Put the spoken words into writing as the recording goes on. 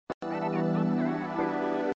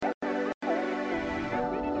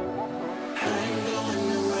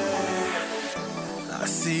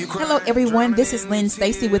Hello, everyone. This is Lynn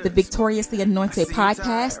Stacy with the Victoriously Anointed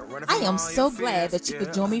podcast. I am so glad that you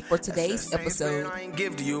could join me for today's episode.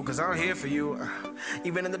 Get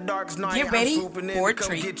ready for a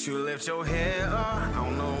treat.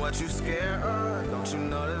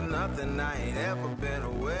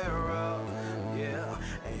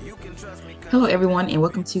 Hello, everyone, and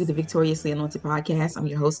welcome to the Victoriously Anointed podcast. I'm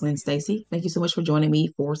your host, Lynn Stacy. Thank you so much for joining me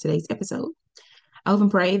for today's episode. I hope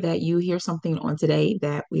and pray that you hear something on today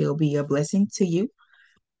that will be a blessing to you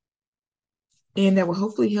and that will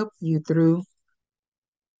hopefully help you through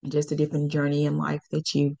just a different journey in life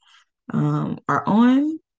that you are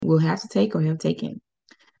on, will have to take, or have taken.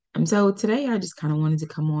 And so today I just kind of wanted to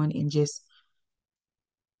come on and just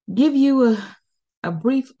give you a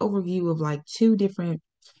brief overview of like two different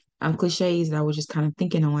cliches that I was just kind of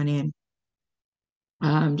thinking on,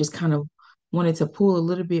 and just kind of wanted to pull a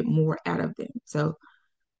little bit more out of them. So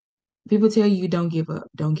people tell you, don't give up,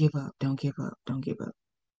 don't give up, don't give up, don't give up.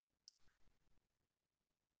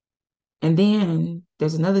 And then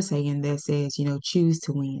there's another saying that says, choose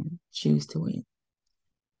to win, choose to win.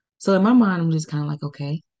 So in my mind, I'm just kind of like,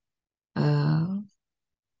 okay, don't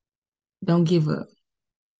give up.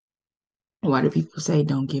 Why do people say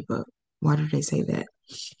don't give up? Why do they say that?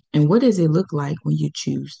 And what does it look like when you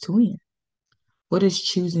choose to win? What does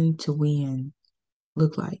choosing to win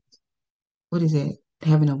look like? What is it?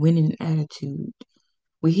 Having a winning attitude.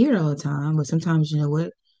 We hear it all the time, but sometimes, you know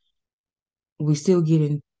what? We still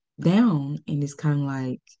getting down, and it's kind of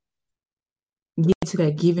like get to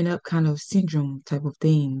that giving up kind of syndrome type of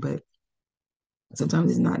thing. But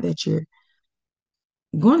sometimes it's not that you're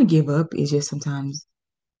going to give up. It's just sometimes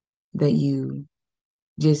that you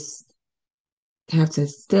just have to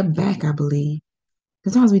step back, I believe.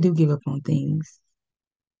 Sometimes we do give up on things.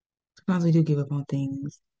 Sometimes we do give up on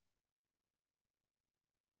things.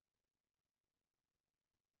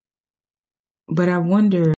 But I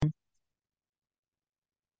wonder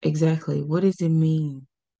exactly, what does it mean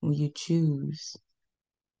when you choose?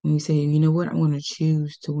 When you say, you know what, I'm going to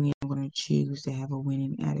choose to win. I'm going to choose to have a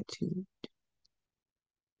winning attitude.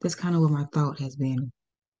 That's kind of what my thought has been.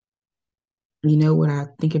 You know what I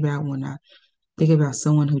think about when I think about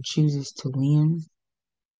someone who chooses to win?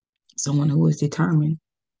 Someone who is determined.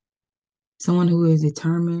 Someone who is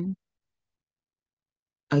determined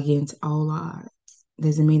against all odds.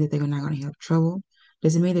 Doesn't mean that they're not going to have trouble.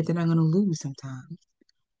 Doesn't mean that they're not going to lose sometimes.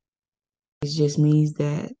 It just means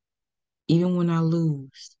that even when I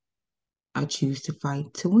lose, I choose to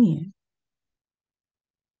fight to win.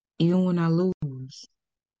 Even when I lose,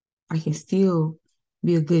 I can still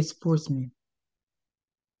be a good sportsman.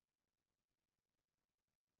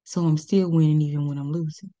 So I'm still winning even when I'm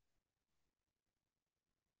losing.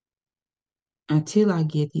 Until I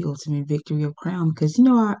get the ultimate victory of crown. Because,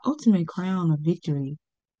 our ultimate crown of victory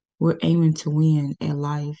we're aiming to win at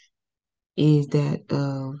life is that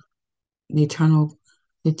of the eternal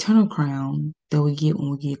crown that we get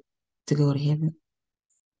when we get to go to heaven.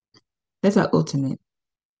 That's our ultimate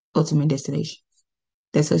destination.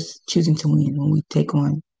 That's us choosing to win when we take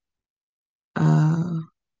on the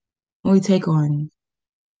when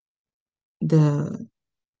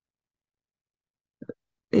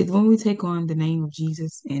we take on the name of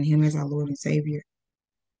Jesus and Him as our Lord and Savior.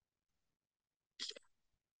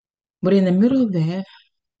 But in the middle of that,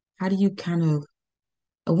 how do you kind of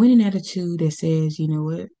a winning attitude that says, you know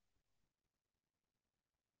what,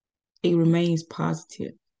 it remains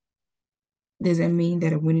positive? Does that mean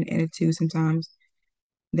that a winning attitude sometimes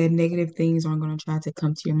that negative things aren't going to try to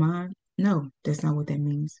come to your mind? No, that's not what that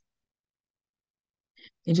means.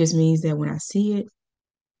 It just means that when I see it,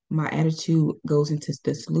 my attitude goes into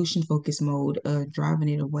the solution focused mode of driving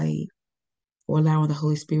it away or allowing the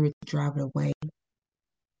Holy Spirit to drive it away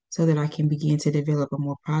so that I can begin to develop a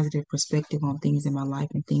more positive perspective on things in my life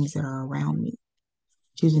and things that are around me.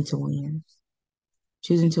 Choosing to win.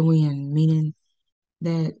 Choosing to win, meaning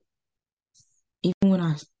that even when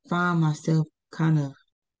I find myself kind of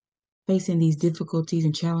facing these difficulties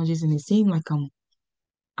and challenges and it seems like I'm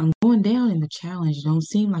going down in the challenge, it don't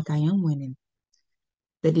seem like I am winning.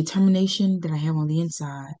 The determination that I have on the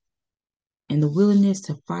inside and the willingness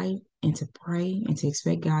to fight and to pray and to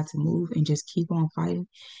expect God to move and just keep on fighting.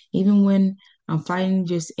 Even when I'm fighting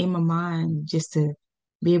just in my mind, just to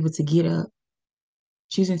be able to get up,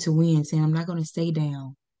 choosing to win, saying I'm not going to stay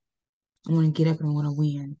down. I'm going to get up and I'm going to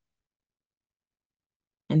win.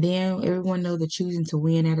 And then everyone know the choosing to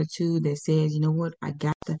win attitude that says, you know what, I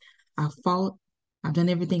fought, I've done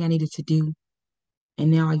everything I needed to do, and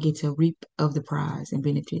now I get to reap of the prize and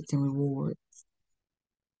benefits and rewards.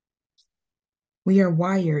 We are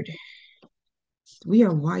wired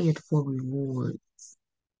for rewards.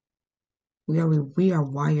 We are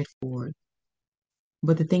wired for it.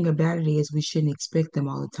 But the thing about it is we shouldn't expect them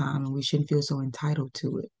all the time and we shouldn't feel so entitled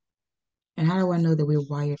to it. And how do I know that we're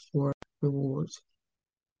wired for rewards?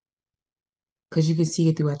 Because you can see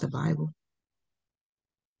it throughout the Bible.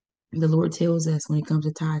 The Lord tells us when it comes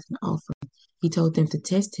to tithes and offering, He told them to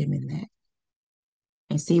test Him in that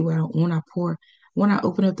and see when I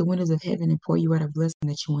open up the windows of heaven and pour you out a blessing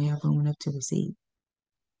that you won't have room enough to receive.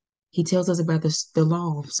 He tells us about the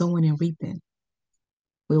law of sowing and reaping.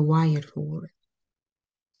 We're wired for it.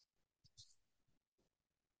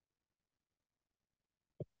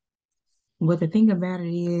 But the thing about it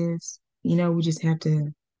is, we just have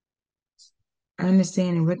to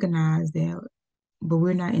understand and recognize that, but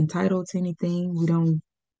we're not entitled to anything. We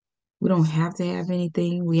don't have to have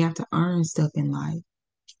anything. We have to earn stuff in life.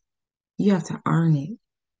 You have to earn it.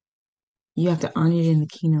 You have to earn it in the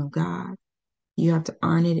kingdom of God. You have to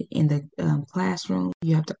earn it in the classroom.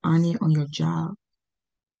 You have to earn it on your job.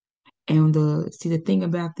 And the thing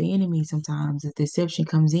about the enemy sometimes, the deception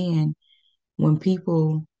comes in when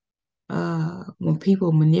people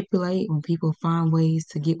manipulate, when people find ways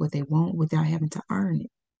to get what they want without having to earn it.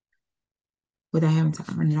 Without having to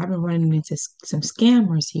earn it. I've been running into some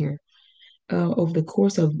scammers here. Over the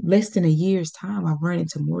course of less than a year's time, I've run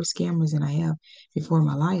into more scammers than I have before in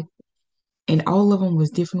my life. And all of them was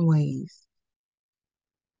different ways.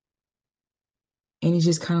 And it's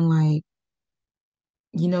just kind of like,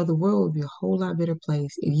 the world would be a whole lot better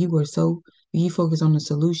place if you focus on the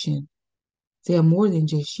solution. Say more than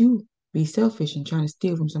just you be selfish and trying to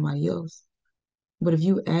steal from somebody else. But if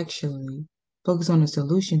you actually focus on the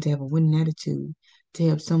solution to have a winning attitude, to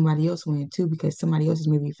help somebody else win too, because somebody else is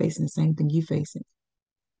maybe facing the same thing you facing.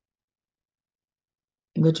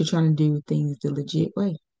 But you're trying to do things the legit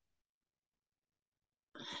way.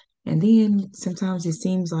 And then sometimes it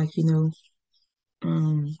seems like,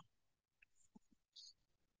 um,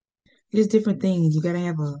 there's different things. You gotta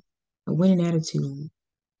have a winning attitude.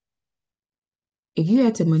 If you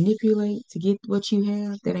had to manipulate to get what you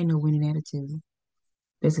have, that ain't no winning attitude.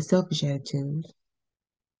 That's a selfish attitude.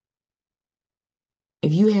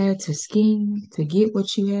 If you had to scheme to get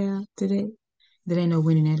what you have today, that ain't no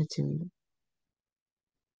winning attitude.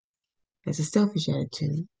 That's a selfish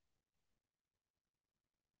attitude.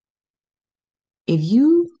 If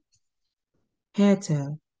you had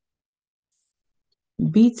to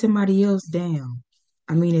beat somebody else down,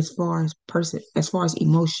 I mean as far as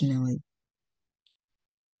emotionally,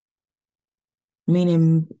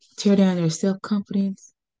 meaning tear down their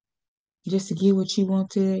self-confidence just to get what you want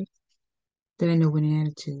today, that ain't no winning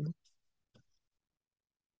attitude.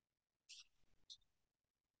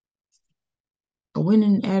 A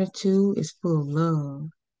winning attitude is full of love,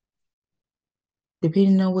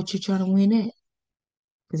 depending on what you're trying to win at.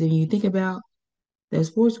 Because if you think about the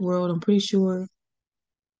sports world, I'm pretty sure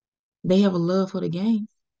they have a love for the game.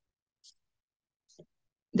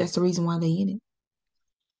 That's the reason why they in it.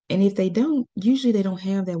 And if they don't, usually they don't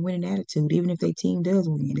have that winning attitude, even if their team does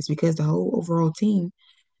win. It's because the whole overall team,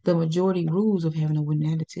 the majority rules of having a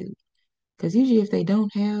winning attitude. Because usually if they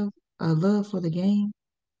don't have a love for the game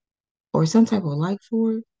or some type of like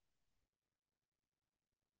for it,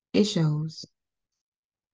 it shows.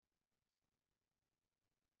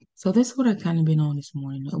 So that's what I kind of been on this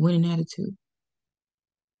morning, a winning attitude.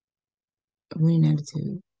 A winning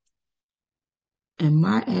attitude. And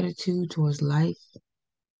my attitude towards life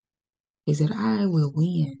is that I will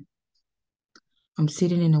win. I'm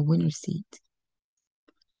sitting in a winner's seat.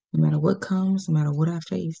 No matter what comes, no matter what I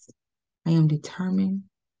face, I am determined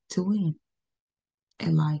to win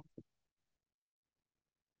at life.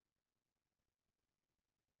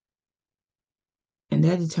 And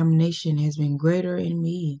that determination has been greater in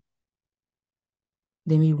me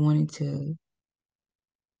than me wanting to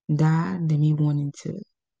die, than me wanting to.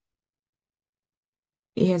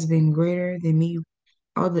 It has been greater than me,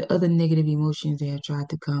 all the other negative emotions that have tried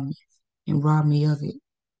to come and rob me of it.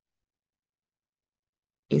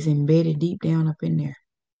 It's embedded deep down up in there.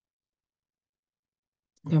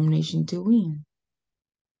 Determination to win.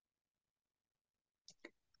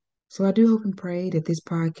 So I do hope and pray that this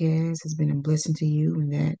podcast has been a blessing to you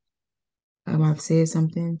and that I've said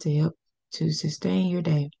something to help to sustain your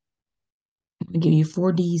day. I'm going to give you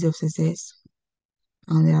 4 Ds of success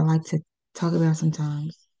that I like to talk about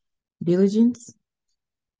sometimes. Diligence,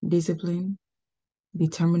 discipline,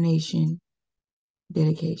 determination,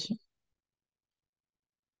 dedication.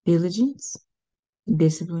 Diligence,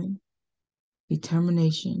 discipline,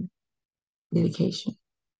 determination, dedication.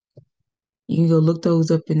 You can go look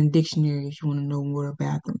those up in the dictionary if you want to know more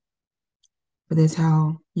about them. But that's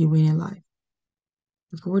how you win in life.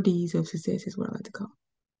 The 4 Ds of success is what I like to call.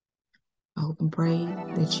 I hope and pray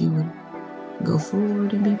that you would go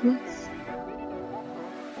forward and be blessed.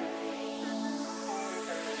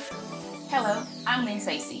 Hello, I'm Lynn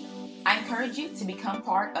Stacy. I encourage you to become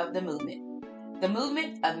part of the movement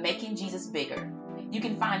of Making Jesus Bigger. You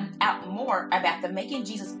can find out more about the Making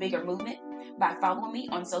Jesus Bigger movement by following me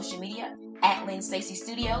on social media at Lynn Stacy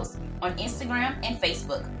Studios on Instagram and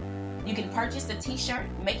Facebook. You can purchase the t-shirt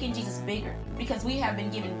Making Jesus Bigger because we have been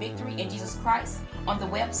given victory in Jesus Christ on the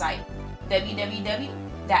website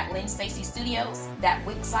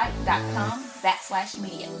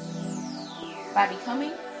www.lynnstacystudios.wixsite.com/media. By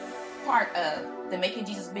becoming part of the Making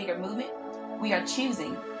Jesus Bigger movement, we are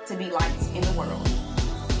choosing to be lights in the world.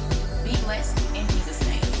 Be blessed in Jesus'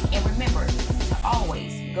 name. And remember to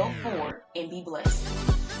always go forward and be blessed.